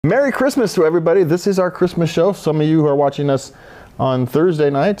Merry Christmas to everybody. This is our Christmas show. Some of you who are watching us on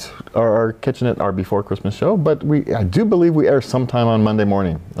Thursday night are catching it our before Christmas show, but I do believe we air sometime on Monday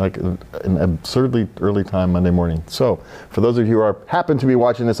morning, like an absurdly early time Monday morning. So for those of you who happen to be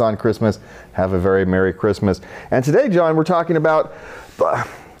watching this on Christmas, have a very Merry Christmas. And today, John, we're talking about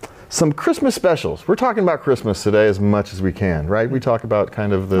some Christmas specials. We're talking about Christmas today as much as we can, right? We talk about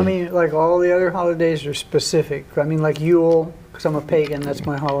kind of the... I mean, like all the other holidays are specific. I mean, like Yule, because I'm a pagan, that's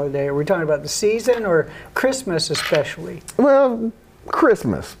my holiday. Are we talking about the season or Christmas especially? Well,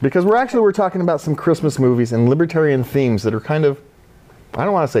 Christmas, because we're talking about some Christmas movies and libertarian themes that are kind of, I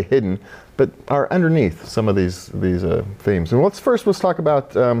don't want to say hidden, but are underneath some of these themes. And let's talk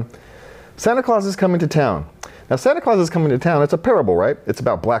about Santa Claus Is Coming to Town. Now, Santa Claus Is Coming to Town, it's a parable, right? It's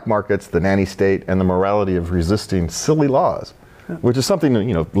about black markets, the nanny state, and the morality of resisting silly laws, which is something that,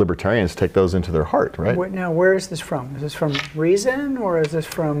 you know, libertarians take those into their heart, right? Now, where is this from? Is this from Reason, or is this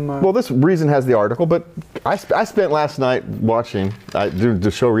from... Well, this Reason has the article, but I spent last night watching,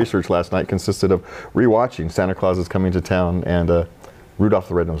 the show research last night consisted of rewatching Santa Claus Is Coming to Town and Rudolph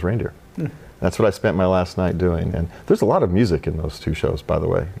the Red-Nosed Reindeer. That's what I spent my last night doing. And there's a lot of music in those two shows, by the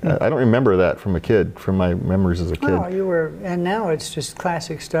way. I don't remember that from my memories as a kid. Oh, and now it's just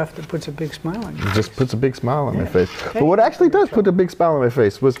classic stuff that puts a big smile on your face. It just puts a big smile on my face. But what actually does put a big smile on my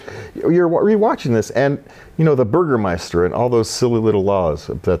face was, you're rewatching this, and, you know, the Burgermeister and all those silly little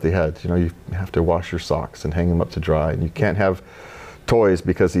laws that they had. You know, you have to wash your socks and hang them up to dry, and you can't have toys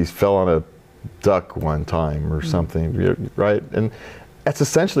because he fell on a duck one time or something, right? And that's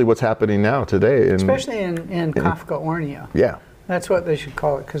essentially what's happening now today. Especially in Kafka-ornia. Yeah. That's what they should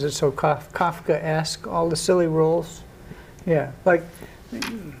call it, because it's so Kafka-esque, all the silly rules. Yeah, like,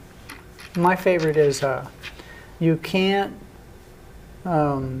 my favorite is, you can't,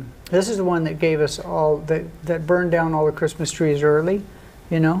 this is the one that gave us all, that burned down all the Christmas trees early,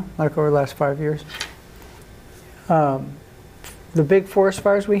 you know, like over the last 5 years. The big forest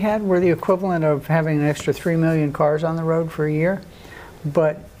fires we had were the equivalent of having an extra 3 million cars on the road for a year.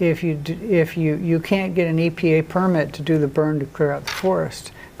 But if you can't get an EPA permit to do the burn to clear out the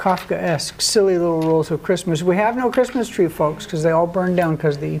forest, Kafka-esque, silly little rules of Christmas. We have no Christmas tree, folks, because they all burned down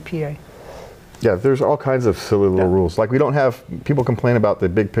because of the EPA. Yeah, there's all kinds of silly little rules. Like, we don't have, people complain about the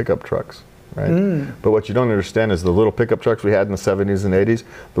big pickup trucks, right? But what you don't understand is the little pickup trucks we had in the 70s and 80s,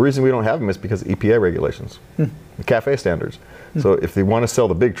 the reason we don't have them is because of EPA regulations, the CAFE standards. So if they want to sell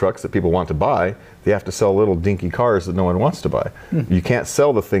the big trucks that people want to buy, they have to sell little dinky cars that no one wants to buy. You can't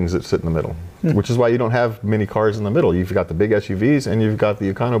sell the things that sit in the middle, which is why you don't have many cars in the middle. You've got the big SUVs and you've got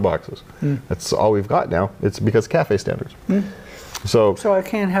the econo boxes. That's all we've got now. It's because CAFE standards. So I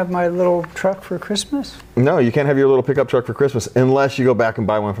can't have my little truck for Christmas? No, you can't have your little pickup truck for Christmas unless you go back and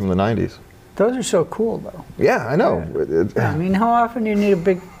buy one from the 90s. Those are so cool, though. Yeah, I know. I mean, how often do you need a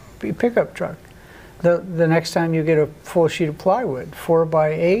big pickup truck? The next time you get a full sheet of plywood,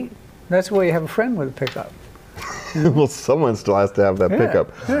 4x8, that's the way you have a friend with a pickup. Well, someone still has to have that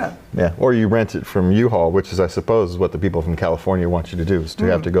pickup. Yeah. Or you rent it from U-Haul, which is, I suppose, is what the people from California want you to do, is to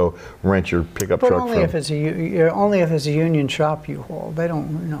have to go rent your pickup truck only if it's a union shop U-Haul. They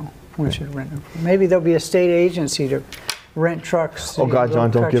don't, want you to rent it. Maybe there'll be a state agency to rent trucks. Oh God,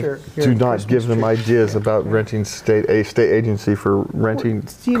 John, do not give them ideas about renting a state agency for renting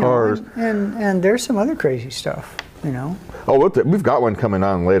cars. And there's some other crazy stuff, you know. Oh, we've got one coming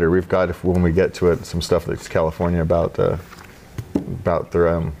on later. We've got, when we get to it, some stuff that's California about their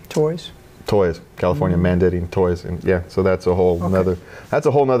toys. California mandating toys, and yeah, so that's a whole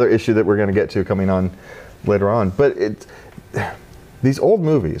nother issue that we're going to get to coming on later on. But these old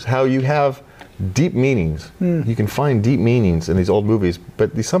movies, how you have deep meanings. You can find deep meanings in these old movies,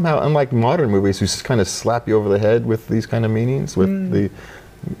 but they somehow, unlike modern movies, who kind of slap you over the head with these kind of meanings, with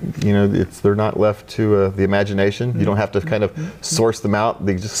they're not left to the imagination. You don't have to kind of source them out.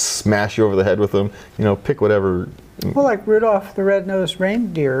 They just smash you over the head with them. You know, pick whatever. Well, like Rudolph the Red-Nosed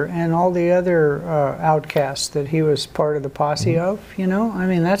Reindeer and all the other outcasts that he was part of the posse of. You know, I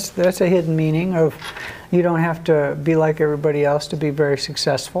mean, that's a hidden meaning of, you don't have to be like everybody else to be very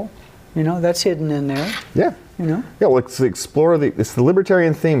successful. You know, that's hidden in there. Yeah. You know? Yeah, well, let's explore it's the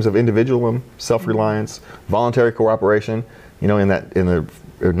libertarian themes of individualism, self-reliance, voluntary cooperation, you know, in the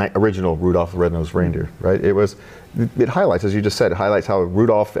original Rudolph the Red-Nosed Reindeer, right? It highlights, as you just said, it highlights how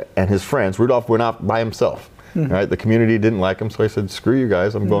Rudolph and his friends, Rudolph went out by himself, right? The community didn't like him, so he said, screw you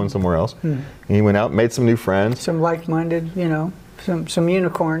guys, I'm going somewhere else. And he went out, made some new friends. Some like-minded, some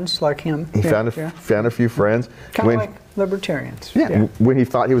unicorns like him. He found a few friends. Kind of like libertarians. Yeah. When he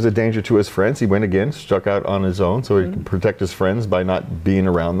thought he was a danger to his friends, he went again, struck out on his own so he could protect his friends by not being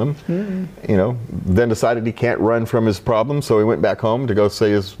around them. You know, then decided he can't run from his problems, so he went back home to go see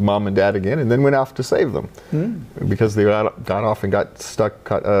his mom and dad again, and then went off to save them because they got off and got stuck,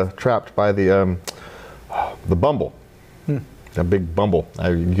 trapped by the bumble. A big bumble.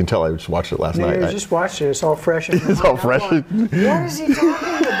 You can tell I just watched it last night. I just watched it. It's all fresh. It's all fresh. What is he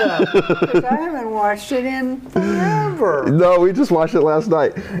talking about? Because I haven't watched it in forever. No, we just watched it last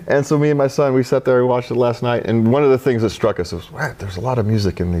night. And so me and my son, we sat there and watched it last night. And one of the things that struck us was, wow, there's a lot of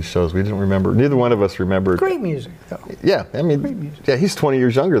music in these shows. We didn't remember. Neither one of us remembered. Great music, though. Yeah, I mean, great music. Yeah, he's 20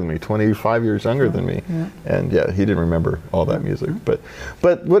 years younger than me, 25 years younger than me. And yeah, he didn't remember all that music. But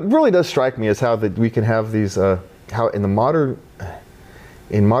what really does strike me is how that we can have these, how in modern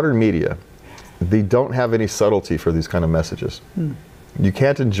media, they don't have any subtlety for these kind of messages. You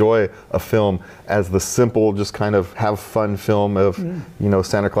can't enjoy a film as the simple, just kind of have fun film of, you know,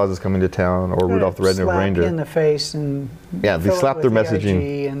 Santa Claus is coming to town or Rudolph the Red-Nosed Reindeer. Slap in the face and they slap their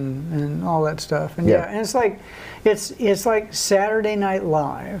messaging and all that stuff. And and it's like Saturday Night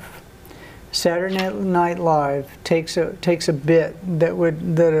Live. Saturday Night Live takes a bit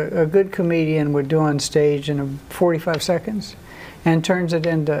that a good comedian would do on stage in 45 seconds, and turns it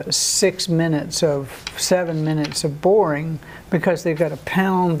into 7 minutes of boring, because they've got to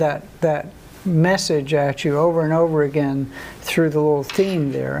pound that message at you over and over again through the little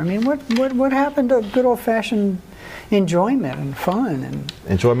theme there. I mean, what happened to good old-fashioned enjoyment and fun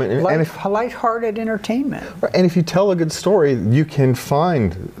and light-hearted entertainment? And if you tell a good story, you can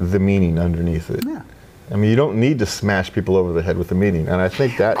find the meaning underneath it. Yeah. I mean, you don't need to smash people over the head with the meaning, and I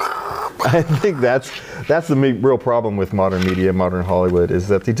think that's the real problem with modern media, modern Hollywood, is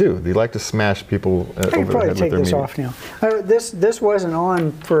that they like to smash people over the head with their meaning. I could probably take this off now. This wasn't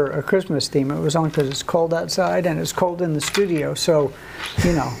on for a Christmas theme. It was on because it's cold outside and it's cold in the studio. So,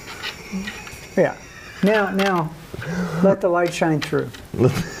 you know, yeah. Now, let the light shine through.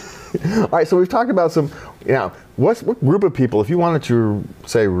 All right. So we've talked about some. What group of people, if you wanted to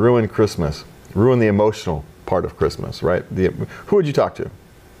say ruin Christmas, ruin the emotional part of Christmas, right? Who would you talk to?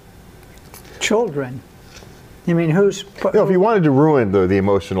 Children. I mean, who's? If you wanted to ruin the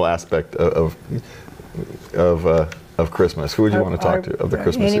emotional aspect of Christmas, who would you want to talk to of the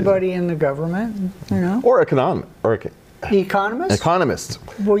Christmas anybody season? In the government, you know, or economists. Economists.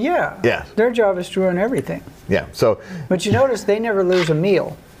 Well, yeah. Their job is to run everything. Yeah. So. But you notice they never lose a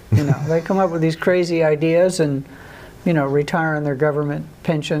meal. You know, they come up with these crazy ideas and, you know, retire on their government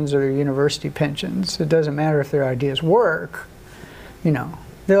pensions or their university pensions. It doesn't matter if their ideas work. You know,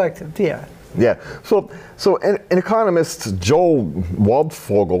 they like to. Yeah. Yeah. So an economists, Joel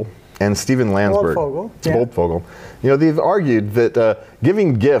Waldfogel and Stephen Landsburg, Waldfogel, you know, they've argued that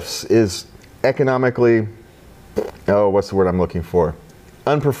giving gifts is economically, what's the word I'm looking for?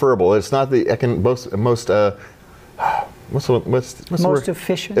 Unpreferable. It's not the most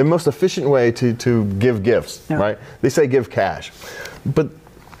efficient. The most efficient way to give gifts, right? They say give cash,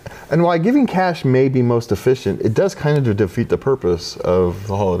 and while giving cash may be most efficient, it does kind of defeat the purpose of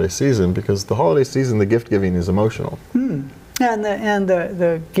the holiday season, because the holiday season, the gift giving is emotional. And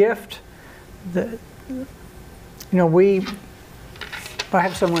the gift, you know, I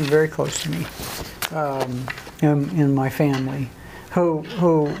have someone very close to me in my family who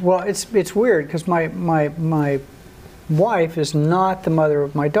well, it's weird because my wife is not the mother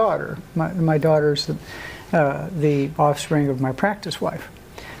of my daughter. My daughter's the offspring of my practice wife.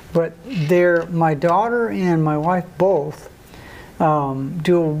 But my daughter and my wife both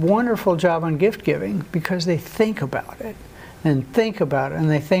do a wonderful job on gift giving, because they think about it and think about it and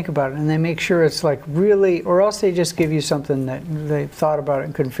they think about it and they make sure it's like really, or else they just give you something that they thought about it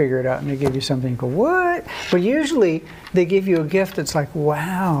and couldn't figure it out, and they give you something and go, what? But usually they give you a gift that's like,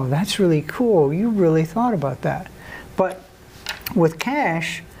 wow, that's really cool. You really thought about that. But with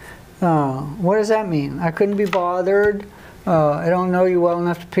cash, what does that mean? I couldn't be bothered. I don't know you well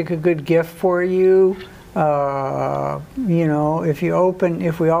enough to pick a good gift for you. You know, if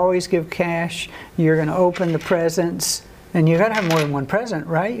we always give cash, you're going to open the presents, and you got to have more than one present,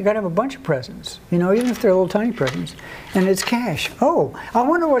 right? You got to have a bunch of presents, you know, even if they're little tiny presents. And it's cash. Oh, I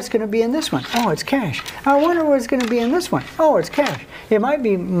wonder what's going to be in this one. Oh, it's cash. I wonder what's going to be in this one. Oh, it's cash. It might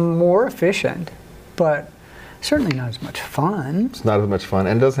be more efficient, but certainly not as much fun. It's not as much fun,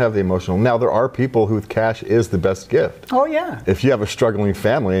 and it doesn't have the emotional. Now, there are people who cash is the best gift. Oh, yeah. If you have a struggling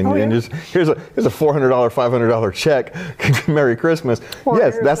family and just, here's a $400, $500 check, Merry Christmas. Or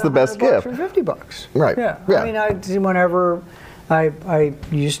yes, that's the best gift. For $50. Right. Yeah. I mean, whenever I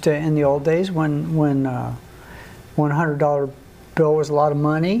used to, in the old days, when $100 bill was a lot of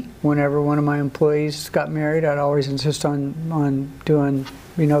money. Whenever one of my employees got married, I'd always insist on doing,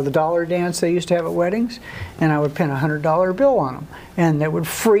 you know, the dollar dance they used to have at weddings, and I would pin a $100 bill on them, and that would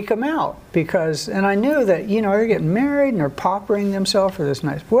freak them out because, and I knew that, you know, they're getting married and they're paupering themselves for this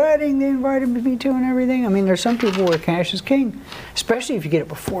nice wedding they invited me to and everything. I mean, there's some people where cash is king, especially if you get it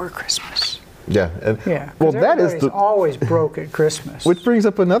before Christmas. Yeah. Yeah. Well, that is always broke at Christmas. Which brings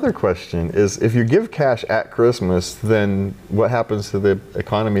up another question: is if you give cash at Christmas, then what happens to the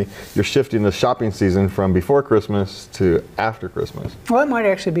economy? You're shifting the shopping season from before Christmas to after Christmas. Well, that might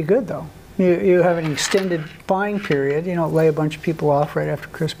actually be good, though. You have an extended buying period. You don't lay a bunch of people off right after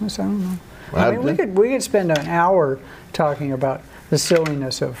Christmas. I don't know. Well, I mean, we could spend an hour talking about the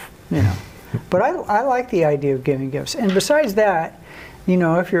silliness of, you know. But I like the idea of giving gifts. And besides that, you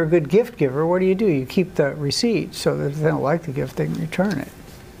know, if you're a good gift giver, what do? You keep the receipt so that if they don't like the gift, they can return it.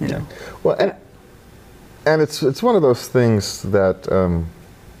 You know. Well, and it's one of those things that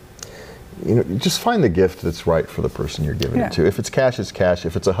you know, you just find the gift that's right for the person you're giving it to. If it's cash, it's cash.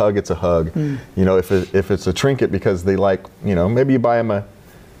 If it's a hug, it's a hug. You know, if it's a trinket because they like, you know, maybe you buy them a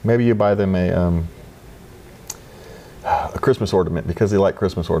Christmas ornament because they like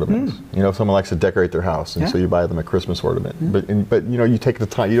Christmas ornaments. You know, if someone likes to decorate their house, and so you buy them a Christmas ornament. But you know, you take the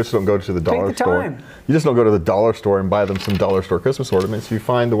time. You just don't go to the dollar store. You just don't go to the dollar store and buy them some dollar store Christmas ornaments. You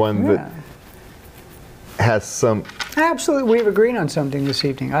find the one that has some. Absolutely, we've agreed on something this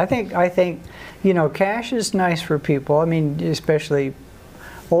evening. I think, you know, cash is nice for people. I mean, especially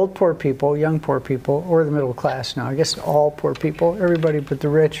old poor people, young poor people, or the middle class now. I guess all poor people, everybody but the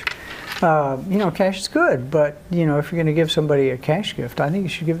rich. You know, cash is good, but you know, if you're going to give somebody a cash gift, I think you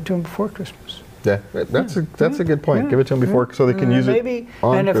should give it to them before Christmas. Yeah, that's a good point. Give it to them before, so they can use it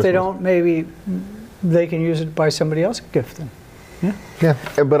on and if Christmas. they don't, maybe they can use it to buy somebody else a gift then. Yeah,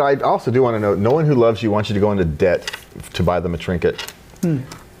 but I also do want to know, no one who loves you wants you to go into debt to buy them a trinket.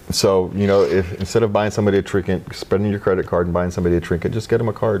 So, you know, if instead of buying somebody a trinket, spending your credit card and buying somebody a trinket, just get them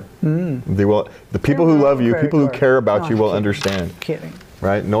a card. They will. The people who love you, people who care about you, will understand. Kidding.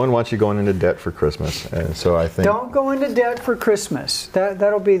 Right? No one wants you going into debt for Christmas, and so I think don't go into debt for Christmas.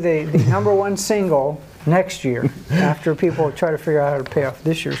 That'll be the #1 single next year after people try to figure out how to pay off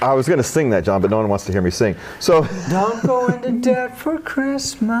this year's. I was going to sing that, John, but no one wants to hear me sing. So don't go into debt for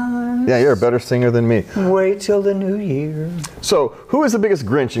Christmas. Yeah, you're a better singer than me. Wait till the new year. So, who is the biggest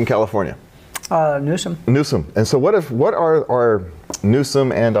Grinch in California? Newsom. Newsom. And so what are our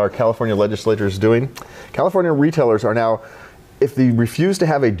Newsom and our California legislators doing? California retailers are now, if they refuse to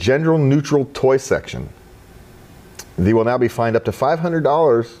have a gender-neutral toy section, they will now be fined up to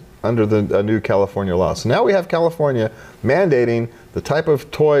 $500 under a new California law. So now we have California mandating the type of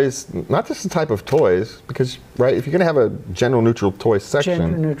toys, not just the type of toys, because, right, if you're going to have a gender-neutral toy section,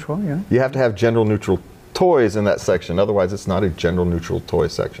 gender-neutral, yeah, you have to have gender-neutral toys in that section. Otherwise, it's not a gender-neutral toy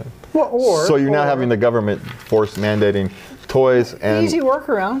section. Well, so you're now having the government force mandating toys and easy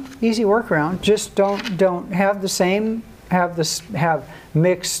workaround. Easy workaround. Just don't have the same. Have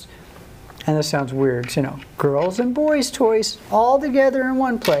mixed, and this sounds weird, you know, girls and boys toys all together in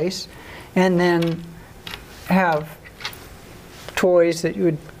one place, and then have toys that you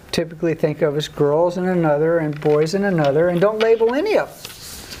would typically think of as girls in another and boys in another, and don't label any of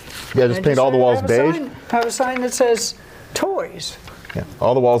them. Yeah, just paint all the walls beige. Have a sign that says toys. Yeah,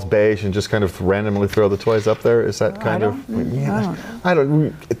 all the walls beige, and just kind of randomly throw the toys up there. Is that kind of? Yeah, I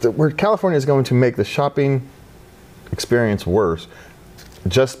don't. Where California is going to make the shopping experience worse,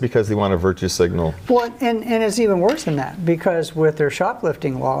 just because they want a virtue signal. Well, and it's even worse than that, because with their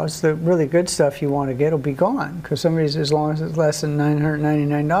shoplifting laws, the really good stuff you want to get will be gone, because somebody's, as long as it's less than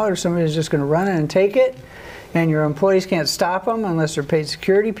 $999, somebody's just going to run in and take it, and your employees can't stop them unless they're paid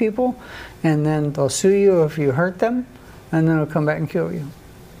security people, and then they'll sue you if you hurt them, and then they'll come back and kill you.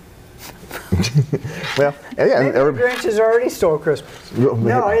 Well, yeah, maybe the Grinch has already stole Christmas.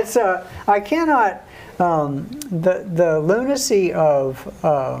 No, it's I cannot. The lunacy of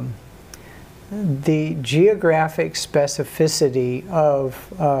the geographic specificity of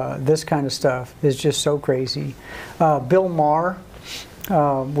this kind of stuff is just so crazy. Bill Maher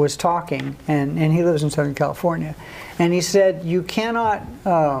was talking, and he lives in Southern California, and he said you cannot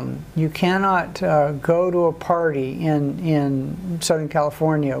go to a party in Southern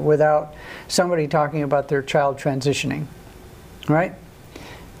California without somebody talking about their child transitioning, right?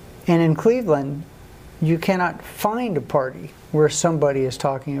 And in Cleveland, you cannot find a party where somebody is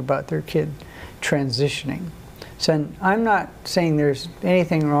talking about their kid transitioning. So I'm not saying there's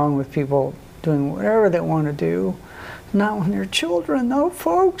anything wrong with people doing whatever they want to do. Not when they're children, though,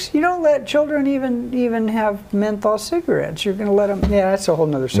 folks. You don't let children even have menthol cigarettes. You're going to let them. Yeah, that's a whole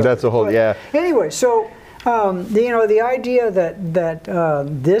nother subject. That's a whole. Yeah. Anyway, so The idea that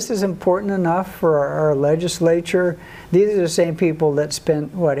this is important enough for our legislature. These are the same people that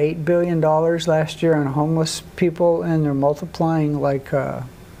spent, what, $8 billion last year on homeless people, and they're multiplying like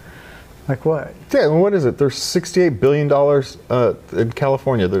what? Yeah, and what is it? There's $68 billion in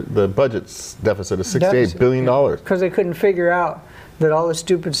California. The budget's deficit is $68 billion. Because they couldn't figure out that all the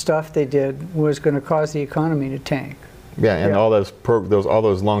stupid stuff they did was going to cause the economy to tank. Yeah, and all those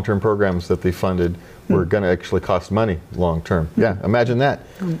long-term programs that they funded were going to actually cost money long-term. Yeah, imagine that.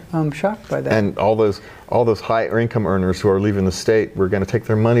 I'm shocked by that. And all those higher income earners who are leaving the state were going to take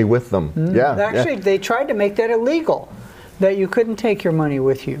their money with them. Yeah. Actually, they tried to make that illegal, that you couldn't take your money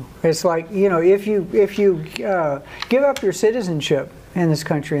with you. It's like, if you give up your citizenship in this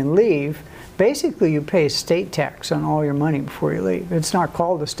country and leave, basically you pay state tax on all your money before you leave. It's not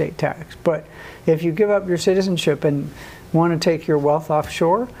called a state tax, but if you give up your citizenship and want to take your wealth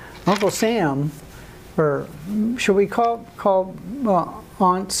offshore, Uncle Sam, or should we call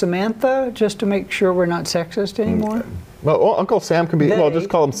Aunt Samantha, just to make sure we're not sexist anymore? Well, Uncle Sam can be, just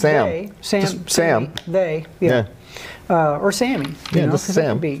call him Sam. Sam. They, yeah. Or Sammy. Just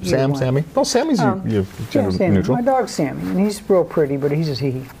Sam. Sammy. Well, Sammy's gender neutral. My dog's Sammy, and he's real pretty, but he's a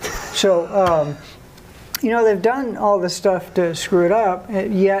he. So, they've done all this stuff to screw it up,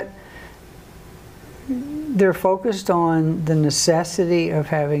 yet they're focused on the necessity of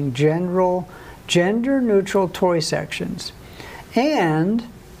having gender-neutral toy sections. And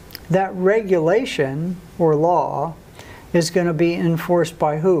that regulation or law is going to be enforced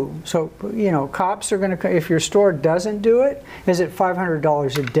by who? So, cops are going to, if your store doesn't do it, is it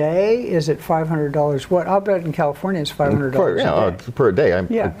 $500 a day? Is it $500 what? I'll bet in California it's $500 a day. Per day.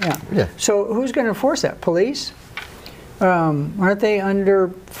 Yeah. So who's going to enforce that? Police? Aren't they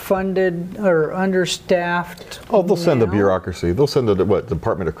underfunded or understaffed? Oh, they'll send the bureaucracy. They'll send the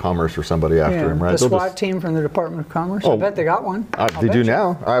Department of Commerce or somebody after them, right? The SWAT team from the Department of Commerce. I bet they got one. They do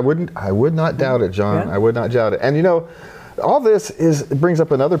now. I would not doubt it, John. Yeah. I would not doubt it. And all this brings up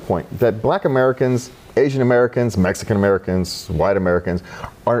another point, that Black Americans, Asian Americans, Mexican Americans, white Americans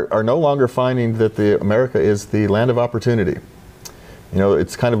are no longer finding that America is the land of opportunity.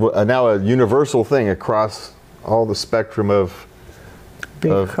 It's kind of now a universal thing across all the spectrum of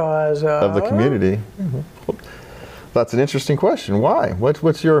the community. Mm-hmm. That's an interesting question. Why?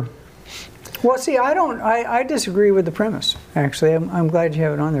 What's your? Well, see, I disagree with the premise. Actually, I'm glad you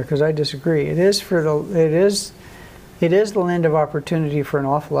have it on there because I disagree. It is the land of opportunity for an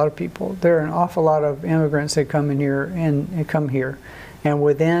awful lot of people. There are an awful lot of immigrants that come in here and come here,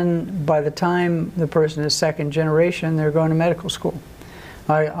 and by the time the person is second generation, they're going to medical school.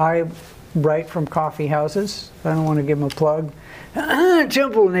 I write from coffee houses. I don't want to give them a plug. Jump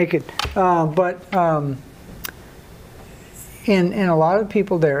a little naked. And a lot of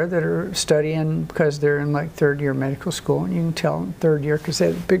people there that are studying because they're in like third year medical school, and you can tell in third year because they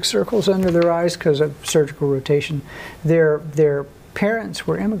have big circles under their eyes because of surgical rotation. Their parents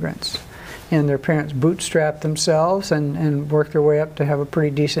were immigrants, and their parents bootstrapped themselves and worked their way up to have a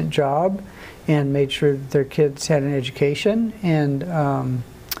pretty decent job and made sure that their kids had an education and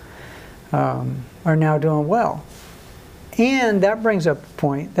are now doing well. And that brings up a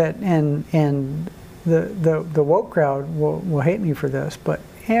point that, and the woke crowd will hate me for this, but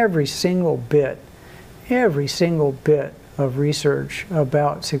every single bit of research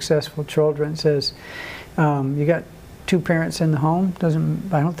about successful children says you got two parents in the home.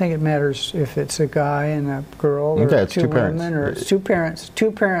 I don't think it matters if it's a guy and a girl or two women, or it's two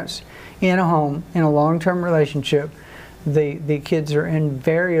parents in a home in a long-term relationship. The kids are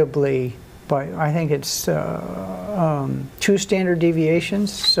invariably, I think it's 2 standard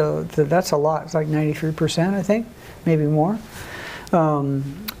deviations, so that's a lot. It's like 93%, I think, maybe more.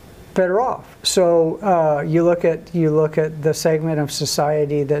 Better off. So you look at the segment of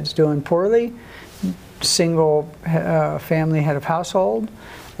society that's doing poorly, single family head of household,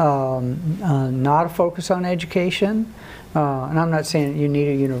 not a focus on education. And I'm not saying you need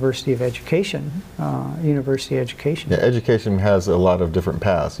a university education. Yeah, education has a lot of different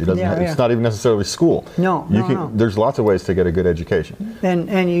paths. It's not even necessarily school. No. There's lots of ways to get a good education.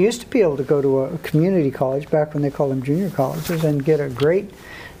 And you used to be able to go to a community college back when they called them junior colleges and get a great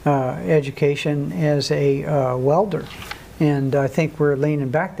education as a welder. And I think we're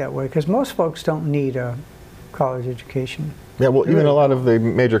leaning back that way because most folks don't need a college education. Yeah, well, even a lot of the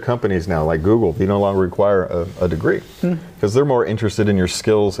major companies now, like Google, they no longer require a degree because they're more interested in your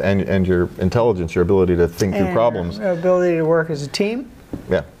skills and your intelligence, your ability to think through problems. Ability to work as a team.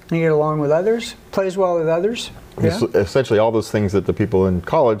 Yeah. And get along with others, plays well with others. Yeah. Essentially all those things that the people in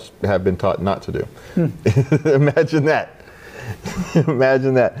college have been taught not to do. Imagine that.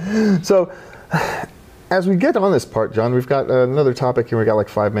 Imagine that. So as we get on this part, John, we've got another topic here. We got like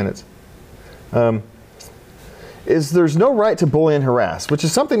 5 minutes. Is there's no right to bully and harass, which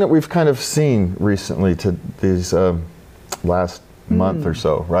is something that we've kind of seen recently to these last month or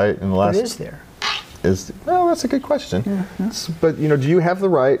so, right? In the last. What is there? Well, that's a good question. Yeah. But do you have the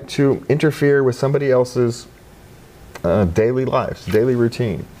right to interfere with somebody else's daily lives, daily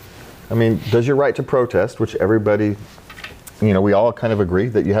routine? I mean, does your right to protest, which everybody, we all kind of agree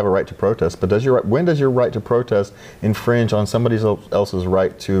that you have a right to protest, but when does your right to protest infringe on somebody else's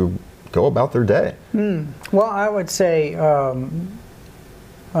right to go about their day? Well, I would say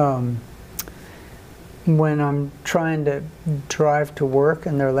when I'm trying to drive to work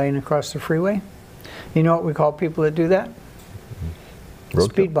and they're laying across the freeway, you know what we call people that do that?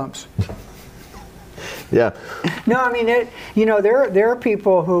 Speed bumps. Yeah. No, I mean, there are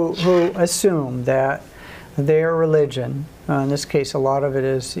people who assume that their religion, in this case, a lot of it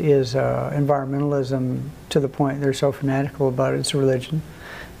is environmentalism to the point they're so fanatical about it's a religion.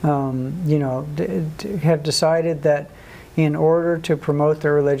 Have decided that in order to promote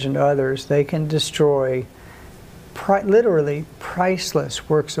their religion to others, they can destroy literally priceless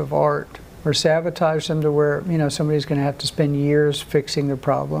works of art, or sabotage them to where somebody's going to have to spend years fixing the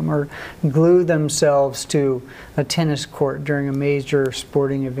problem, or glue themselves to a tennis court during a major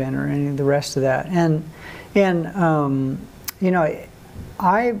sporting event, or any of the rest of that. And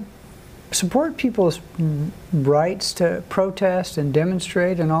I support people's rights to protest and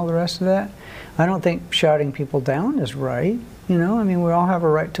demonstrate and all the rest of that. I don't think shouting people down is right. I mean, we all have a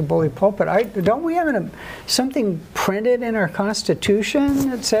right to bully pulpit. Don't we have something printed in our Constitution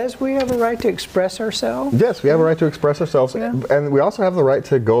that says we have a right to express ourselves? Yes, we have a right to express ourselves, and we also have the right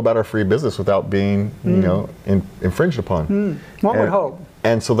to go about our free business without being, infringed upon. One would hope.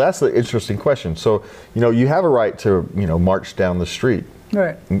 And so that's the interesting question. So, you have a right to, march down the street.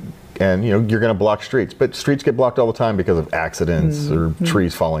 Right. And you're going to block streets, but streets get blocked all the time because of accidents or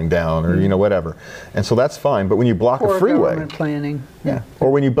trees falling down or whatever, and so that's fine. But when you block a freeway, government planning,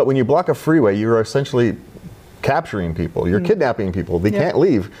 or when you block a freeway, you're essentially capturing people. You're kidnapping people. They can't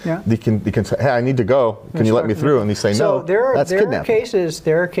leave. Yeah. They can say, "Hey, I need to go. Can you let me through?" And they say, "No." That's kidnapping.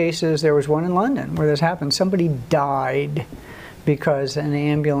 There are cases. There was one in London where this happened. Somebody died because an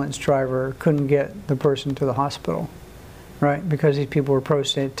ambulance driver couldn't get the person to the hospital. Right, because these people were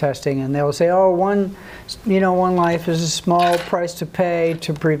protesting, and they'll say, "Oh, one life is a small price to pay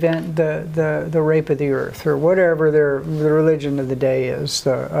to prevent the rape of the earth," or whatever the religion of the day is,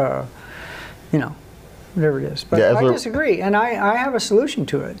 whatever it is. But I disagree, and I have a solution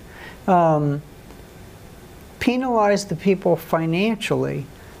to it. Penalize the people financially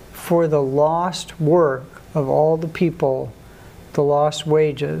for the lost work of all the people, the lost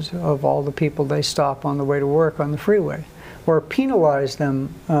wages of all the people they stop on the way to work on the freeway. Or penalize them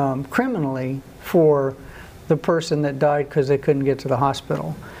criminally for the person that died because they couldn't get to the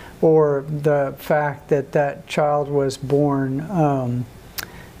hospital, or the fact that that child was born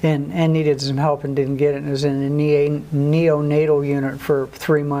and needed some help and didn't get it, and was in a neonatal unit for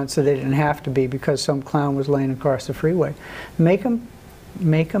 3 months so they didn't have to be because some clown was laying across the freeway. Make them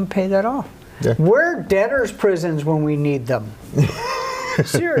pay that off. Yeah. We're debtors' prisons when we need them.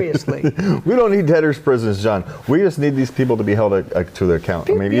 Seriously. We don't need debtors' prisons, John. We just need these people to be held to their account.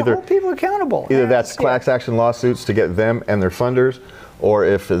 Hold people accountable. Either that's class action lawsuits to get them and their funders, or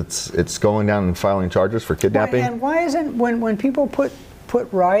if it's going down and filing charges for kidnapping. And why isn't, when people put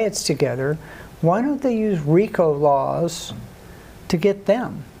riots together, why don't they use RICO laws to get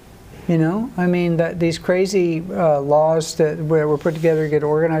them? I mean, these crazy laws where were put together to get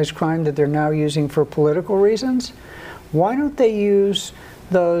organized crime that they're now using for political reasons. Why don't they use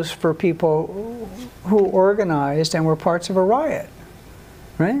those for people who organized and were parts of a riot,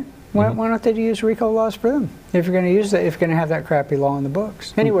 right? Why don't they use RICO laws for them? If you're going to use that, if you're going to have that crappy law in the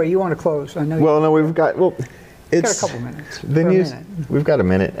books. Anyway, you want to close? I know. Well, no, we've got it's got a couple minutes. We've got a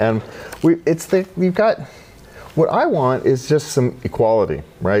minute, and we've got. What I want is just some equality,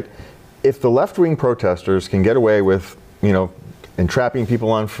 right? If the left-wing protesters can get away with, entrapping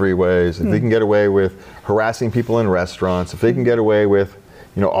people on freeways, if they can get away with harassing people in restaurants, if they can get away with,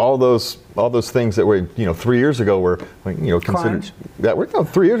 all those things that were, 3 years ago were, considered that were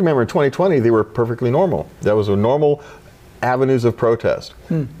 3 years. Remember, in 2020, they were perfectly normal. That was a normal avenues of protest,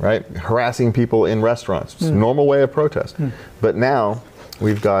 right? Harassing people in restaurants, it's a normal way of protest. But now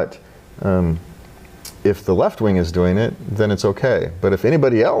we've got. If the left wing is doing it, then it's okay. But if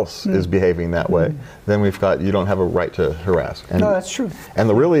anybody else is behaving that way, then you don't have a right to harass. And, no, that's true. And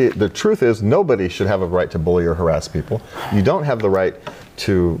the truth is, nobody should have a right to bully or harass people. You don't have the right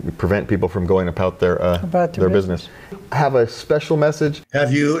to prevent people from going about their business. I have a special message.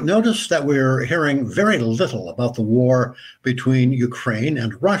 Have you noticed that we're hearing very little about the war between Ukraine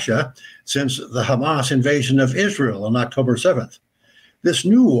and Russia since the Hamas invasion of Israel on October 7th? This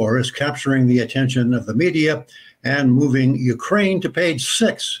new war is capturing the attention of the media and moving Ukraine to page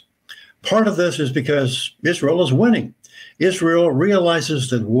 6. Part of this is because Israel is winning. Israel realizes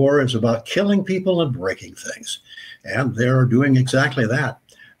that war is about killing people and breaking things, and they're doing exactly that.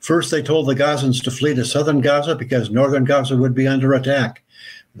 First, they told the Gazans to flee to southern Gaza because northern Gaza would be under attack.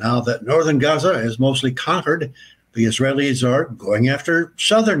 Now that northern Gaza is mostly conquered, the Israelis are going after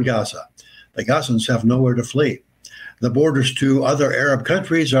southern Gaza. The Gazans have nowhere to flee. The borders to other Arab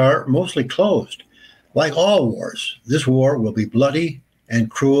countries are mostly closed. Like all wars, this war will be bloody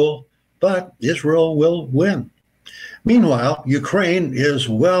and cruel, but Israel will win. Meanwhile, Ukraine is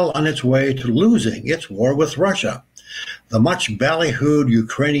well on its way to losing its war with Russia. The much ballyhooed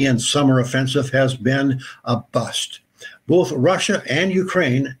Ukrainian summer offensive has been a bust. Both Russia and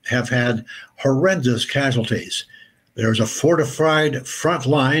Ukraine have had horrendous casualties. There's a fortified front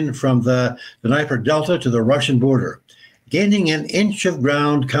line from the Dnieper Delta to the Russian border. Gaining an inch of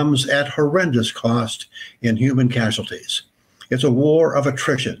ground comes at horrendous cost in human casualties. It's a war of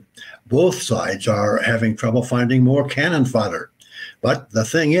attrition. Both sides are having trouble finding more cannon fodder. But the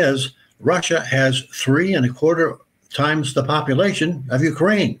thing is, Russia has 3.25 times the population of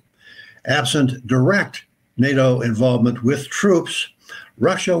Ukraine. Absent direct NATO involvement with troops,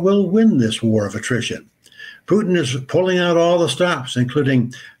 Russia will win this war of attrition. Putin is pulling out all the stops,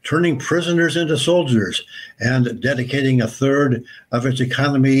 including turning prisoners into soldiers and dedicating a third of its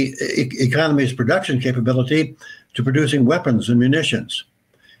economy's production capability to producing weapons and munitions.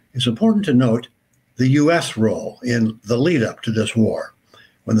 It's important to note the U.S. role in the lead-up to this war.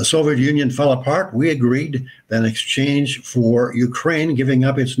 When the Soviet Union fell apart, we agreed that in exchange for Ukraine giving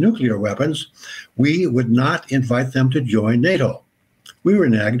up its nuclear weapons, we would not invite them to join NATO. We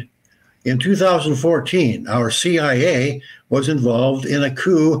reneged. In 2014, our CIA was involved in a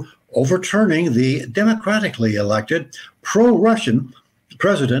coup overturning the democratically elected pro-Russian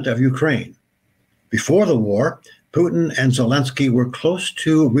president of Ukraine. Before the war, Putin and Zelensky were close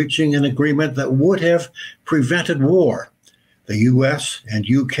to reaching an agreement that would have prevented war. The U.S. and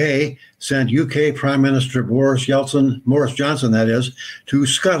U.K. sent U.K. Prime Minister Boris Johnson, that is, to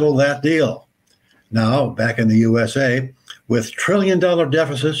scuttle that deal. Now, back in the USA, with trillion-dollar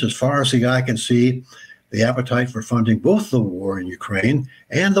deficits as far as the eye can see, the appetite for funding both the war in Ukraine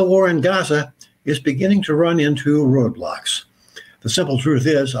and the war in Gaza is beginning to run into roadblocks. The simple truth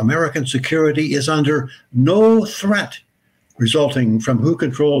is, American security is under no threat resulting from who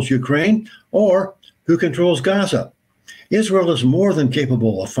controls Ukraine or who controls Gaza. Israel is more than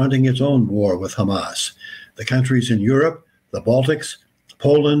capable of funding its own war with Hamas. The countries in Europe, the Baltics,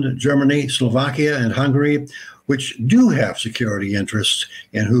 Poland, Germany, Slovakia, and Hungary, which do have security interests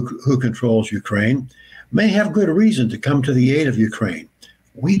in who controls Ukraine, may have good reason to come to the aid of Ukraine.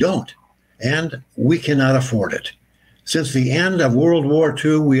 We don't, and we cannot afford it. Since the end of World War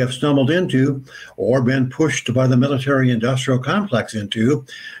II, we have stumbled into, or been pushed by the military-industrial complex into,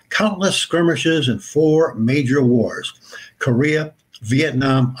 countless skirmishes in 4 major wars: Korea,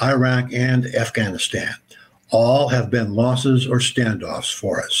 Vietnam, Iraq, and Afghanistan. All have been losses or standoffs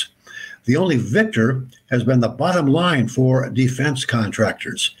for us. The only victor has been the bottom line for defense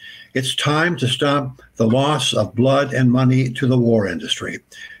contractors. It's time to stop the loss of blood and money to the war industry,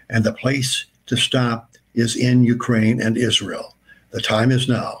 and the place to stop is in Ukraine and Israel. The time is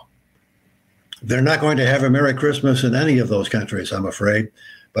now. They're not going to have a Merry Christmas in any of those countries, I'm afraid,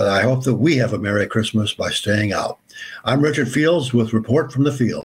 but I hope that we have a Merry Christmas by staying out. I'm Richard Fields with Report from the Field.